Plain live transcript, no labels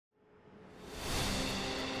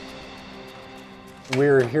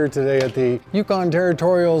We're here today at the Yukon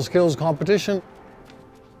Territorial Skills Competition.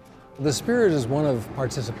 The spirit is one of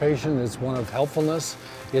participation, it's one of helpfulness,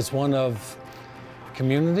 it's one of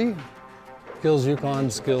community. Skills Yukon,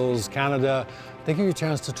 Skills Canada, they give you a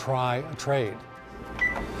chance to try a trade.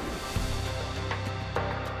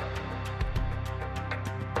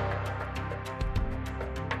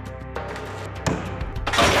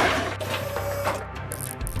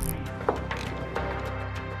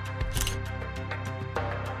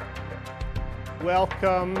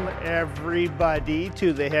 Welcome everybody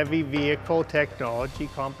to the Heavy Vehicle Technology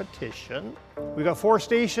Competition. We've got 4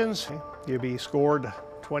 stations. You'll be scored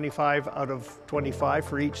 25 out of 25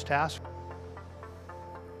 for each task.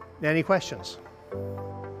 Any questions?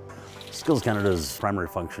 Skills Canada's primary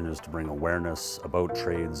function is to bring awareness about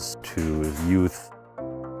trades to youth.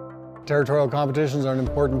 Territorial competitions are an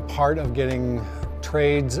important part of getting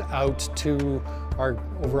trades out to our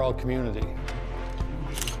overall community.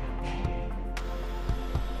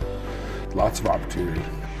 Lots of opportunity,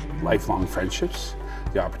 lifelong friendships,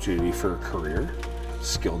 the opportunity for a career,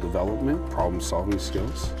 skill development, problem-solving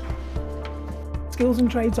skills. Skills and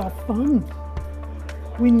trades are fun.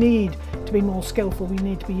 We need to be more skillful, we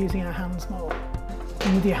need to be using our hands more.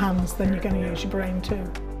 And with your hands, then you're going to use your brain too.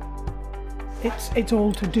 It's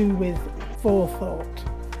all to do with forethought,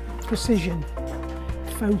 precision,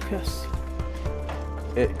 focus.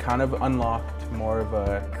 It kind of unlocked more of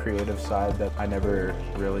a creative side that I never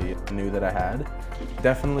really knew that I had.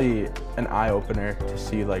 Definitely an eye-opener to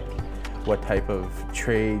see like what type of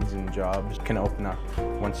trades and jobs can open up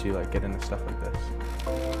once you get into stuff like this.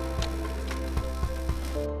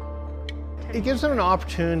 It gives them an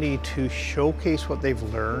opportunity to showcase what they've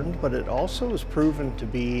learned, but it also has proven to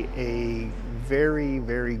be a very,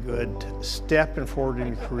 very good step forward in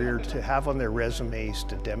your career to have on their resumes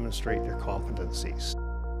to demonstrate their competencies.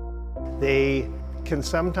 They can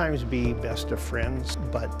sometimes be best of friends,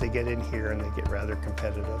 but they get in here and they get rather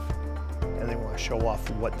competitive and they want to show off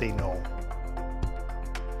what they know.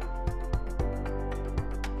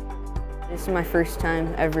 This is my first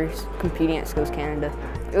time ever competing at Skills Canada.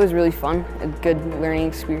 It was really fun, a good learning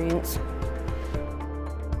experience.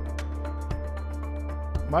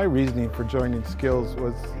 My reasoning for joining Skills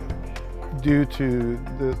was due to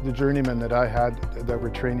the journeymen that I had that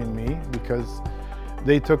were training me, because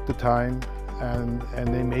they took the time and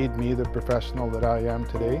they made me the professional that I am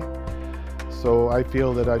today. So I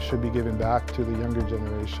feel that I should be giving back to the younger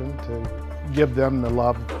generation to give them the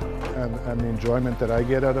love and the enjoyment that I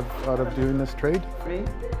get out of doing this trade. Me,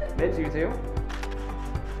 mid you too.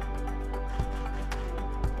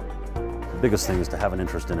 The biggest thing is to have an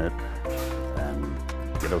interest in it and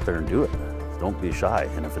get out there and do it. Don't be shy,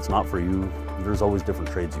 and if it's not for you, there's always different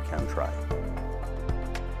trades you can try.